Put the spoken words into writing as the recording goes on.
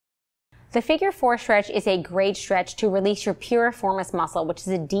The figure 4 stretch is a great stretch to release your piriformis muscle, which is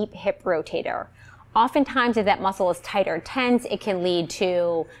a deep hip rotator. Oftentimes, if that muscle is tight or tense, it can lead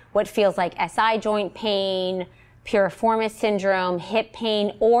to what feels like SI joint pain, piriformis syndrome, hip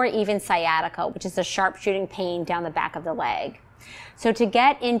pain, or even sciatica, which is a sharpshooting pain down the back of the leg. So to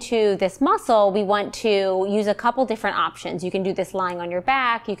get into this muscle, we want to use a couple different options. You can do this lying on your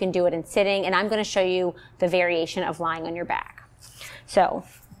back, you can do it in sitting, and I'm going to show you the variation of lying on your back. So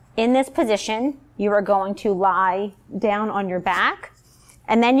in this position, you are going to lie down on your back,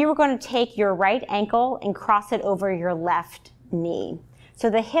 and then you are going to take your right ankle and cross it over your left knee. So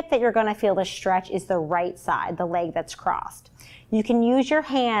the hip that you're going to feel the stretch is the right side, the leg that's crossed. You can use your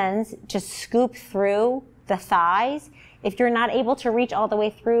hands to scoop through the thighs. If you're not able to reach all the way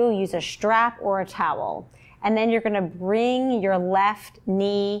through, use a strap or a towel. And then you're going to bring your left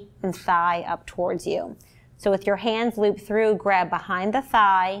knee and thigh up towards you. So with your hands looped through, grab behind the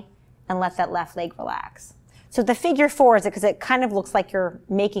thigh and let that left leg relax. So the figure 4 is because it kind of looks like you're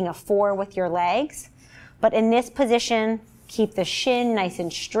making a 4 with your legs. But in this position, keep the shin nice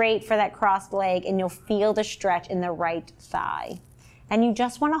and straight for that crossed leg, and you'll feel the stretch in the right thigh. And you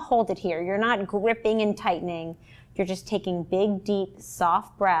just want to hold it here. You're not gripping and tightening. You're just taking big, deep,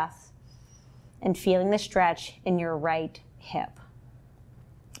 soft breaths and feeling the stretch in your right hip.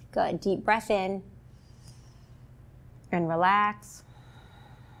 Good. Deep breath in and relax.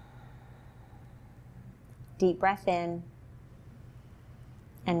 Deep breath in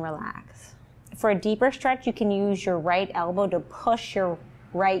and relax. For a deeper stretch, you can use your right elbow to push your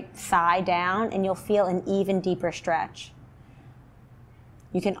right thigh down, and you'll feel an even deeper stretch.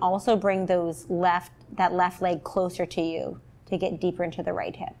 You can also bring that left leg closer to you to get deeper into the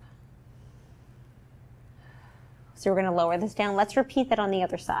right hip. So we're going to lower this down. Let's repeat that on the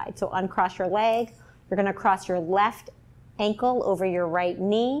other side. So uncross your leg. You're going to cross your left ankle over your right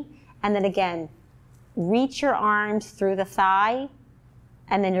knee. And then again, reach your arms through the thigh.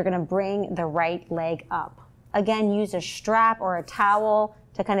 And then you're going to bring the right leg up. Again, use a strap or a towel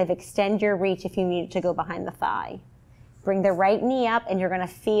to kind of extend your reach if you need it to go behind the thigh. Bring the right knee up, and you're going to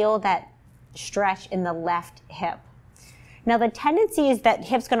feel that stretch in the left hip. Now, the tendency is that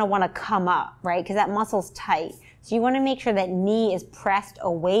hip's going to want to come up, right? Because that muscle's tight. So you want to make sure that knee is pressed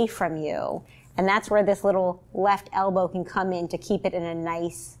away from you. And that's where this little left elbow can come in to keep it in a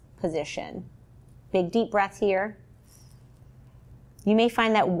nice position. Big deep breaths here. You may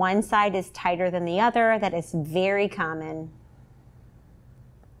find that one side is tighter than the other. That is very common.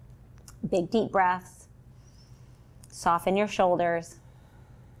 Big deep breaths. Soften your shoulders.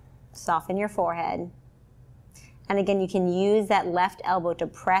 Soften your forehead. And again, you can use that left elbow to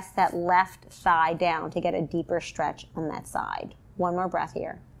press that left thigh down to get a deeper stretch on that side. One more breath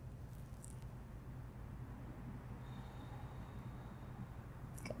here.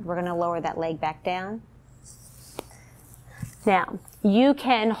 Good. We're going to lower that leg back down. Now, you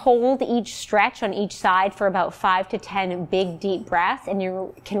can hold each stretch on each side for about 5 to 10 big, deep breaths, and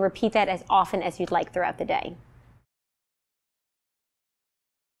you can repeat that as often as you'd like throughout the day.